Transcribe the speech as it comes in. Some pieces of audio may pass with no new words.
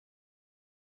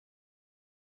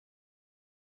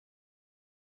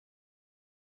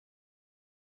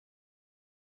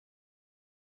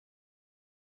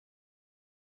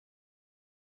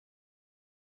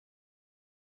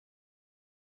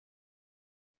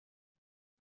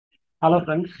Hello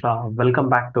friends, welcome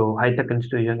back to High Tech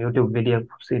Institution YouTube video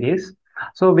series.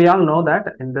 So we all know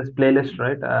that in this playlist,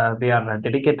 right, we are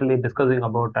dedicatedly discussing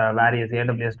about various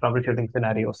AWS troubleshooting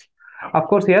scenarios. Of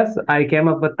course, yes, I came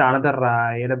up with another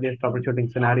AWS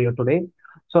troubleshooting scenario today.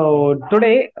 So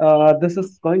today, this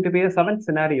is going to be a seventh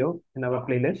scenario in our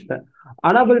playlist.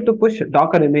 Unable to push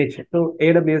Docker image to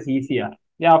AWS ECR.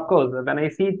 Yeah, of course, when I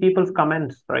see people's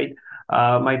comments, right,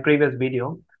 my previous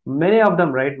video, many of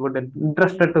them, right, would be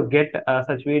interested to get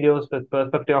such videos with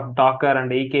perspective of Docker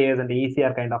and EKS and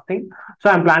ECR kind of thing.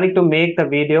 So I'm planning to make the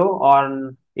video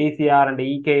on ECR and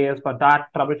EKS for that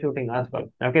troubleshooting as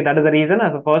well. Okay, that is the reason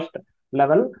as a first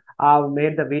level I've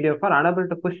made the video for unable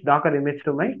to push Docker image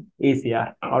to my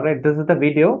ECR. All right, this is the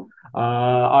video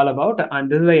all about, and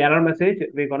this is the error message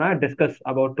we're gonna discuss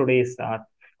about today's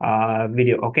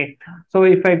video. Okay, so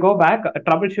if I go back,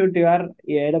 troubleshoot your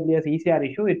AWS ECR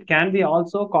issue, it can be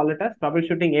also call it as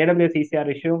troubleshooting AWS ECR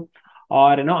issue,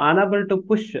 or unable to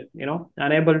push,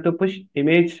 unable to push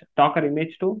image Docker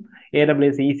image to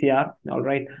AWS ECR. All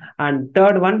right, and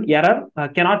third one, error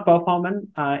cannot perform an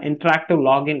interactive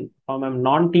login from a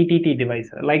non-TTT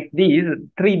device. Like these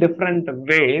three different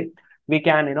ways we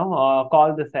can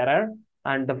call this error,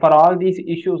 and for all these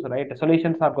issues, right,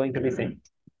 solutions are going to be same.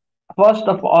 First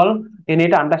of all, you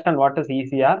need to understand what is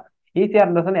ECR.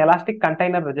 ECR is an Elastic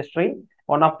Container Registry,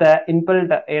 one of the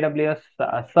inbuilt AWS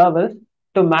service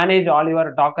to manage all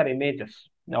your Docker images.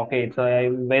 Okay, so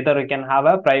whether you can have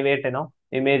a private,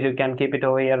 image, you can keep it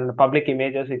over here, and public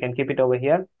images, you can keep it over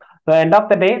here. So end of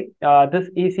the day, this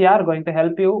ECR going to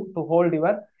help you to hold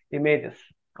your images.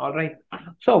 All right.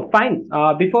 So fine.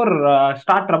 Before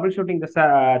start troubleshooting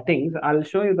the things, I'll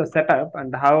show you the setup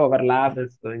and how our lab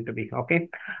is going to be. Okay.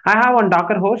 I have one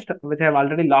Docker host which I've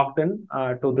already logged in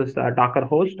to this Docker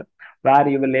host, where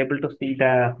you will able to see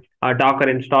the Docker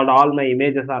installed. All my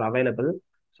images are available.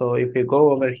 So if you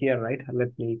go over here, right, let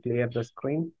me clear the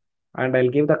screen, and I'll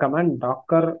give the command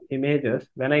Docker images.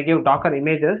 When I give Docker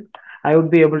images, I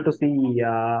would be able to see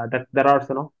that there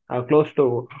are close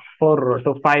to 4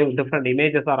 to 5 different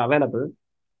images are available.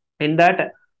 In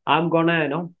that, I'm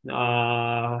gonna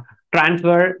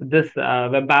transfer this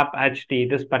web app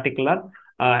HT, this particular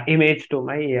image to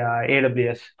my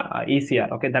AWS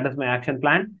ECR. Okay, that is my action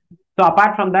plan. So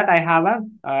apart from that, I have a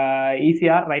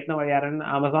ECR. Right now we are in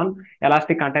Amazon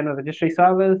Elastic Container Registry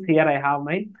Service. Here I have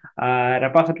my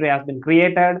repository has been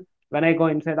created. When I go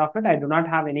inside of it, I do not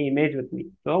have any image with me.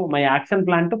 So my action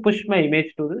plan to push my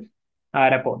image to this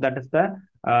repo. That is the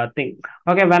thing.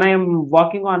 Okay, when I am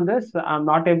working on this, I'm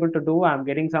not able to do. I'm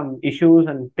getting some issues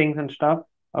and things and stuff.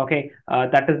 Okay,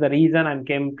 that is the reason I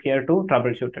came here to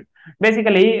troubleshoot it.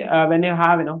 Basically, when you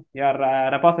have your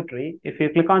repository, if you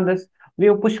click on this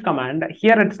view push command,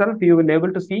 here itself you will be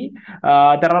able to see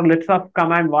there are lists of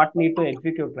command what need to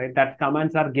execute. Right, that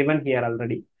commands are given here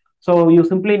already. So you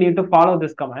simply need to follow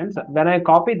these commands. When I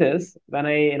copy this, when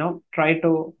I try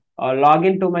to log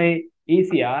into my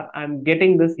ECR, I'm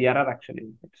getting this error actually.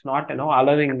 It's not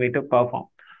allowing me to perform.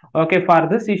 Okay, for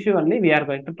this issue only we are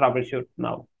going to troubleshoot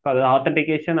now. For the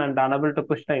authentication and unable to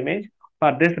push the image,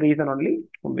 for this reason only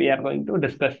we are going to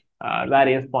discuss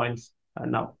various points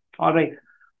now. All right,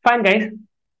 fine guys.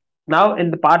 Now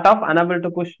in the part of unable to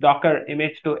push Docker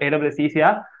image to AWS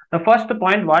ECR, the first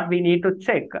point what we need to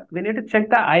check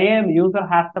the IAM user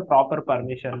has the proper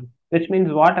permission, which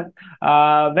means what,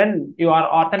 when you are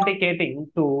authenticating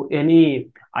to any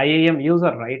IAM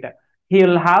user, right, he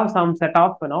will have some set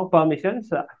of permissions.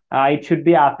 It should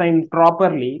be assigned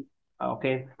properly.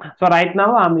 Okay, so right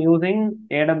now I'm using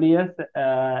AWS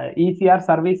ECR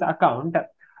service account.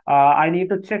 I need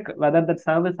to check whether the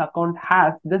service account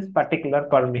has this particular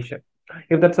permission.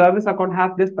 If the service account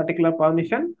has this particular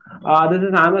permission, this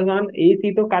is Amazon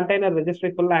EC2 Container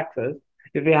Registry Full Access.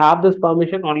 If you have this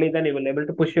permission, only then you will be able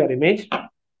to push your image.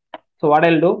 So what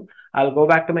I'll do, I'll go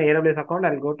back to my AWS account.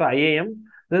 I'll go to IAM.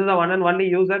 This is the one and only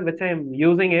user which I am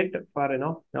using it for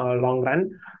long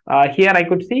run. Here I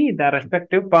could see the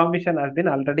respective permission has been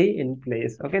already in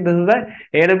place. Okay, this is the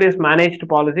AWS managed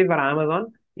policy for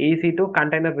Amazon EC2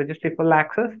 Container Registry Full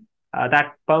Access.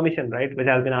 That permission, right, which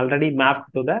has been already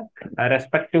mapped to the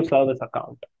respective service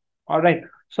account. All right.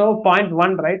 So point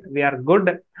one, right, we are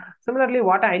good. Similarly,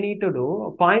 what I need to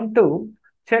do, point two,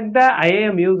 check the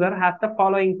IAM user has the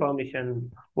following permission.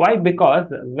 Why? Because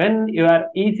when your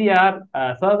ECR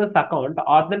service account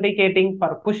authenticating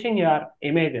for pushing your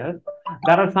images,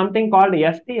 there are something called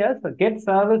STS, Get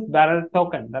Service Bearer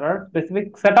Token. There are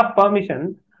specific set of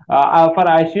permissions for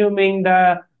assuming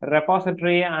the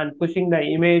repository and pushing the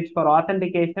image for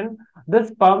authentication.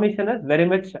 this permission is very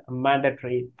much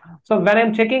mandatory. So when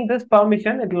I'm checking this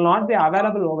permission, it will not be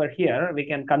available over here. We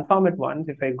can confirm it once.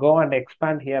 If I go and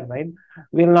expand here, right,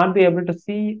 we will not be able to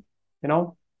see, you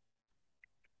know,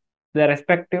 the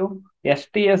respective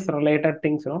STS related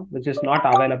things, which is not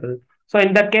available. So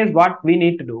in that case, what we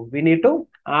need to do, we need to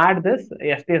add this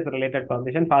STS related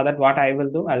permission. For that, what I will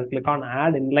do, I'll click on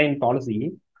add inline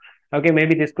policy. Okay,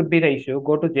 maybe this could be the issue.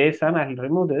 Go to JSON, I'll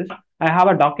remove this. I have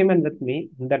a document with me.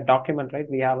 In that document, right,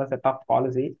 we have a set of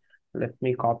policy. Let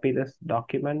me copy this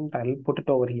document. I'll put it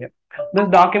over here. This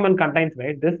document contains,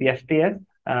 right, this STS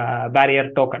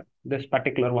barrier token. This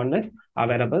particular one is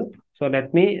available. So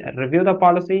let me review the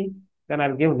policy. Then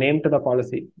I'll give name to the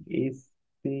policy.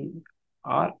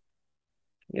 ECR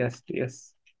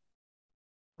STS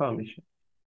permission.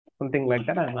 Something like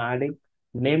that. I'm adding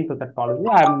name to that policy.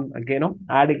 I'm again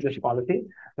adding this policy.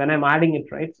 When I'm adding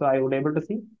it, right, so I would able to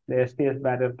see the STS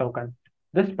barrier token.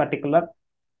 This particular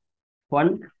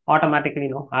one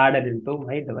automatically added into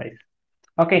my device.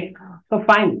 Okay, so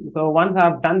fine. So once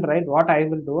I've done, right, what I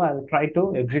will do, I'll try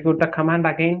to execute the command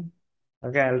again.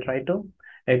 Okay, I'll try to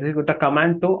execute the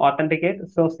command to authenticate.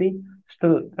 So see,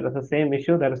 still there is the same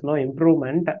issue. There is no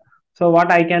improvement. So what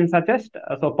I can suggest,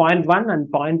 so point 1 and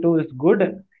point 2 is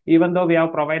good. Even though we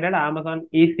have provided Amazon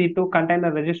EC2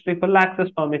 container registry full access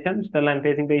permission, still I'm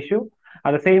facing the issue.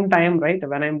 At the same time, right,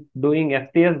 when I'm doing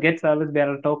STS get service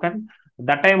bearer token,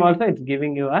 that time also it's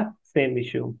giving you a same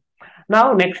issue.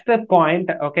 Now, next point,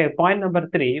 okay, point number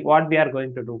 3, what we are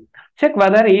going to do. Check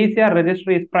whether ECR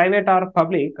registry is private or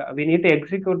public. We need to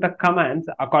execute the commands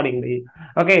accordingly.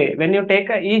 Okay, when you take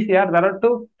a ECR, there are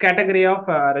two category of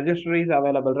registries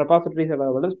available, repositories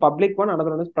available. Is public one, another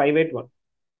one is private one.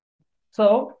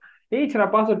 So each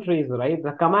repository is right,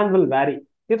 the command will vary.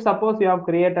 If suppose you have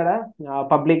created a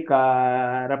public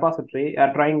repository,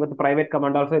 trying with the private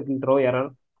command also, it will throw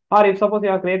error. Or if suppose you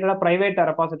have created a private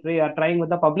repository, you are trying with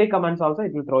the public commands also,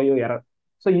 it will throw you error.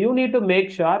 So you need to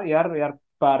make sure your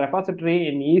repository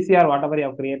in ECR, whatever you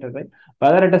have created, right,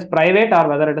 whether it is private or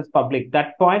whether it is public.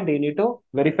 That point you need to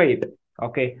verify it.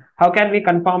 Okay. How can we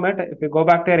confirm it? If you go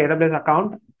back to your AWS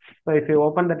account, so if you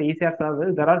open that ECR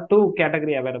service, there are two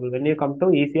category available. When you come to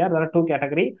ECR, there are two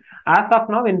category. As of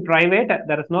now, in private,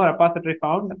 there is no repository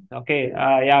found. Okay,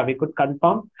 yeah, we could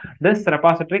confirm this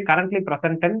repository currently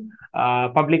present in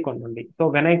public one only. So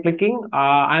when I'm clicking,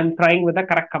 I'm trying with the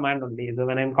correct command only. So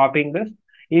when I'm copying this,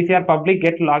 ECR public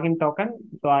get login token.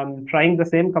 So I'm trying the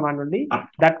same command only.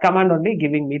 That command only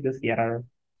giving me this error.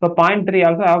 So point 3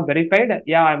 also I have verified.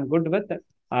 Yeah, I'm good with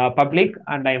public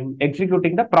and I'm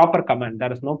executing the proper command.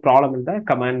 There is no problem in the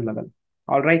command level.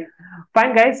 All right,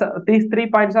 fine guys. These 3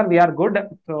 points we are good.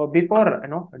 So before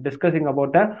discussing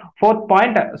about the 4th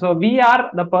point, so we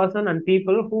are the person and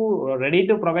people who are ready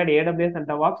to provide AWS and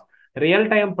DevOps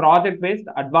real-time project-based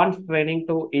advanced training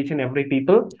to each and every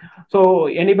people. So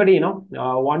anybody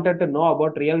wanted to know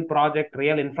about real project,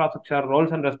 real infrastructure,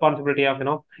 roles and responsibility of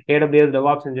AWS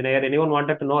DevOps engineer, anyone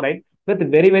wanted to know, right, with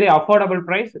very affordable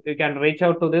price, you can reach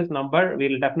out to this number.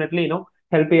 We'll definitely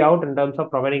help you out in terms of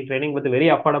providing training with a very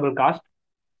affordable cost.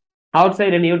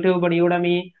 Outside in YouTube and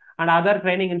Udemy and other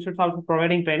training institutes also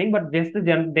providing training, but just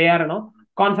they are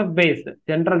concept based,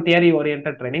 general theory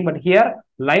oriented training. But here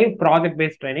live project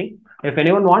based training. If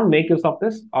anyone want, make use of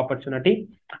this opportunity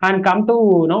and come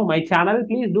to my channel.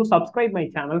 Please do subscribe my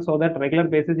channel so that regular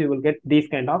basis you will get these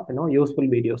kind of useful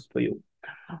videos to you.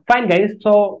 Fine guys,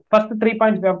 so first 3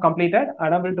 points we have completed.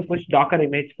 Unable to push Docker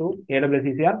image to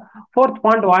AWS ECR. 4th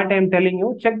point, what I am telling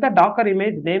you, check the Docker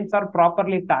image names are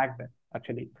properly tagged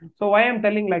actually. So why I'm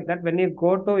telling like that, when you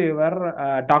go to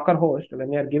your Docker host,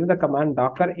 when you are giving the command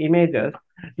Docker images,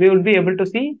 we will be able to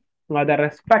see the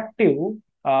respective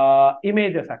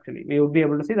images actually. We will be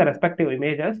able to see the respective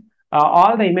images.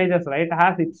 All the images, right,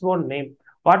 has its own name.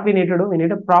 What we need to do, we need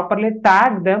to properly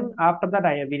tag them. After that,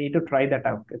 we need to try that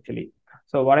out actually.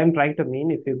 So what I'm trying to mean,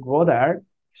 if you go there,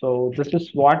 so this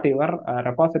is what your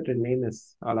repository name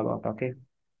is all about. Okay.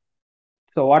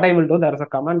 So what I will do, there is a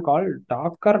command called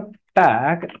docker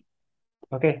tag.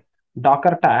 Okay,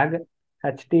 docker tag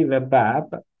ht web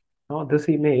app. Now this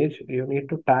image you need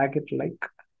to tag it like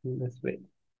in this way.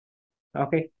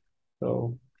 Okay,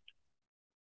 so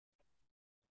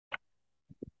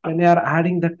when you are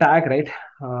adding the tag, right?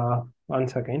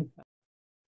 Once again.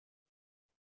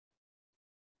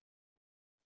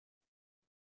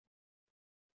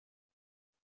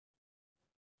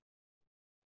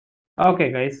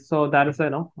 Okay, guys. So there is a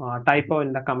typo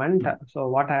in the command. So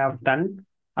what I have done,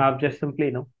 I have just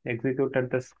simply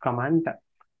executed this command.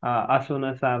 as soon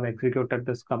as I've executed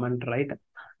this command, right?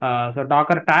 So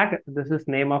Docker tag, this is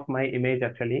name of my image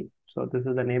actually. So this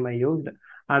is the name I used,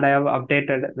 and I have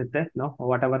updated with the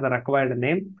whatever the required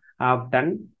name I've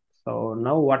done. So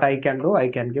now what I can do, I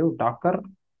can give Docker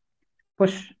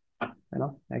push.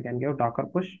 I can give Docker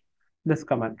push this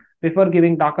command. Before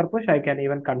giving Docker push, I can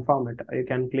even confirm it. You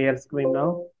can clear screen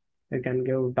now. You can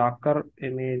give Docker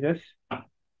images.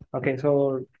 Okay,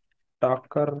 so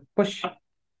Docker push.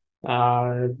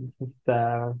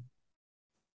 The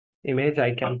image,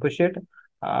 I can push it.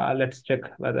 Let's check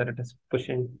whether it is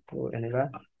pushing to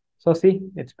anywhere. So see,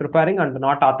 it's preparing and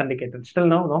not authenticated. Still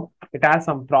no, it has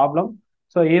some problem.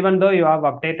 So even though you have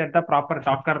updated the proper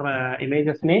Docker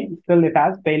images name, still it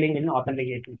has failing in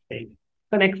authentication stage.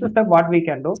 So next step, what we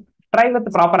can do, try with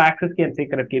the proper access key and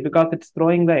secret key, because it's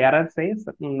throwing the error says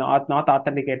not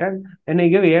authenticated. When you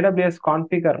give AWS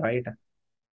configure, right?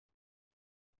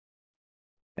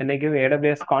 When I give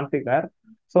AWS configure,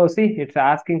 so see, it's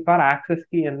asking for access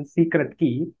key and secret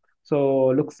key. So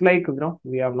looks like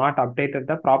we have not updated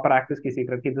the proper access key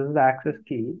secret key. This is the access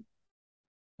key.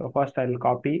 So first I'll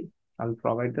copy, I'll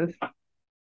provide this.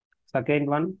 Second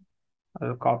one,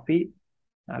 I'll copy,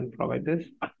 I'll provide this.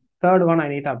 Third one, I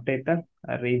need to update the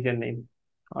region name.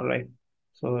 All right.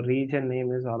 So region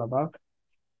name is all about.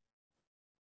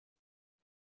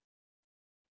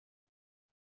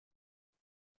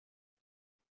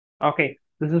 Okay,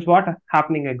 this is what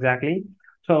happening exactly.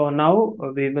 So now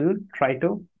we will try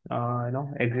to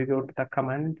execute the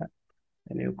command.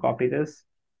 And you copy this.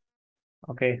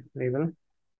 Okay, we will.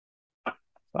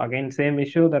 So again, same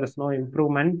issue. There is no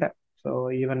improvement. So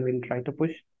even we'll try to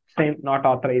push. Same, not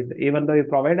authorized. Even though you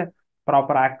provide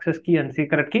proper access key and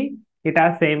secret key, it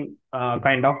has same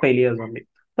kind of failures only.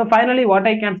 So finally, what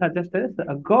I can suggest is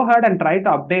go ahead and try to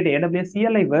update AWS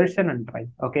CLI version and try.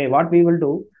 Okay, what we will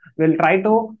do, we'll try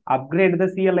to upgrade the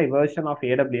CLI version of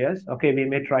AWS. Okay, we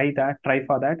may try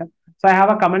for that. So I have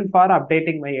a comment for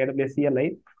updating my AWS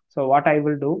CLI. So what I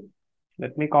will do,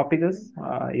 let me copy this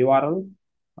URL.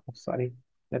 Oh, sorry,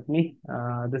 let me,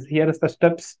 this here is the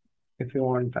steps. If you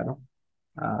want,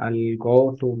 I'll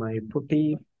go to my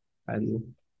putty. I'll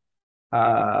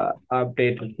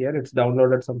update it here. It's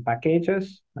downloaded some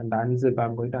packages and unzip.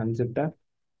 I'm going to unzip the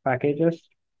packages.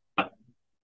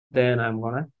 Then I'm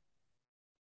gonna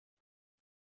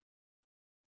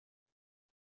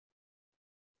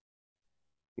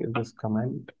give this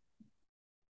command.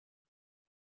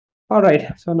 All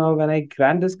right. So now when I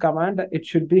grant this command, it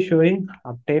should be showing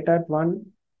updated one.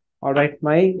 All right.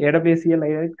 My AWS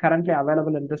CLI is currently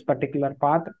available in this particular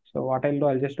path. So what I'll do,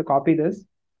 I'll just copy this.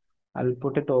 I'll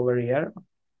put it over here.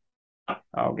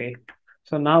 Okay.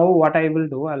 So now what I will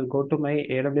do, I'll go to my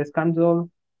AWS console.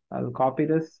 I'll copy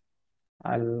this.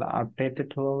 I'll update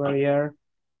it over here.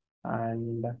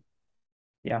 And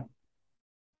yeah.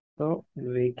 So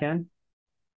we can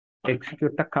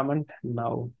execute the command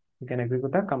now. We can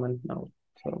execute the command now.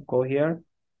 So go here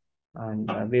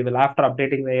and we will, after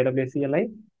updating the AWS CLI,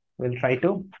 we'll try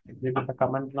to execute the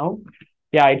command now.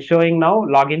 Yeah, it's showing now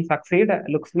login succeed.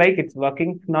 Looks like it's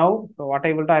working now. So what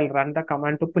I will do, I'll run the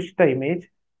command to push the image.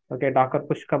 Okay, Docker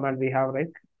push command we have, right?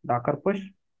 Docker push,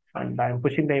 and I'm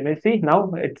pushing the image. See,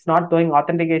 now it's not doing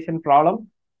authentication problem.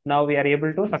 Now we are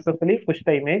able to successfully push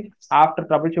the image after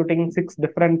troubleshooting 6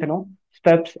 different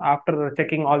steps. After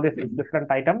checking all these 6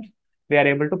 different items, we are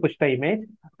able to push the image.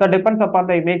 So it depends upon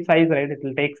the image size, right? It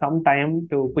will take some time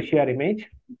to push your image.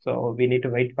 So we need to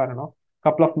wait for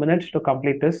couple of minutes to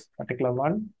complete this particular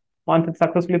one. Once it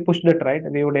successfully pushed it, right,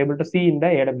 we would be able to see in the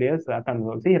AWS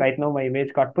console. See, right now my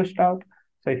image got pushed out.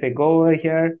 So if I go over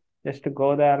here, just to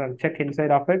go there and check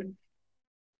inside of it,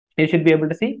 you should be able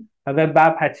to see a web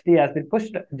app HT has been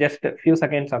pushed just a few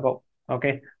seconds ago.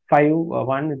 Okay,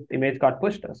 5.1 image got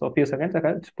pushed. So a few seconds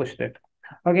ago, it's pushed it.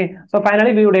 Okay, so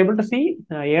finally we would able to see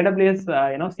AWS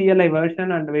CLI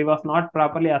version, and we was not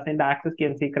properly assigned access key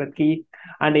and secret key,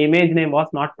 and the image name was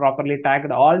not properly tagged.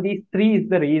 All these 3 is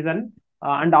the reason,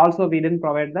 and also we didn't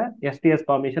provide the STS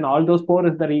permission. All those 4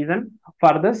 is the reason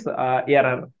for this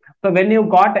error. So when you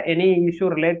got any issue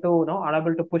related to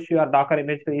unable to push your Docker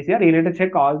image to ECR, you need to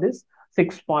check all these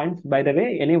 6 points. By the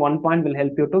way, any 1 point will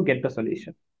help you to get the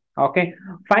solution. Okay,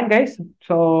 fine guys.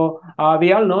 So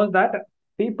we all know that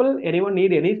anyone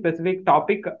need any specific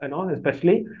topic,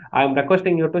 especially I'm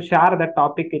requesting you to share that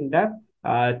topic in the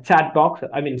chat box.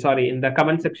 In the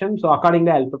comment section. So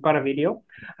accordingly, I'll prepare a video,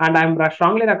 and I'm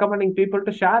strongly recommending people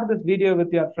to share this video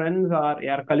with your friends or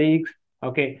your colleagues.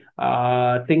 Okay,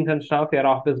 things and stuff, your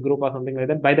office group or something like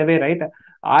that. By the way, right,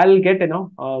 I'll get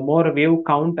more view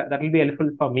count. That will be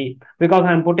helpful for me, because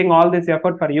I'm putting all this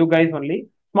effort for you guys only.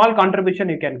 small contribution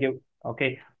you can give.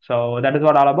 Okay, so that is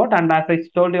what all about. And as I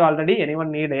told you already,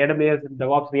 anyone need AWS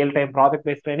DevOps real-time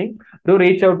project-based training, do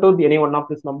reach out to any one of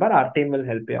this number. Our team will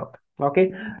help you out.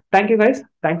 Okay, thank you guys.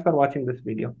 Thanks for watching this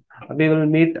video. We will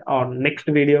meet on next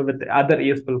video with other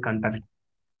useful content.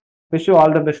 Wish you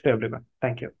all the best to everyone.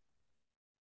 Thank you.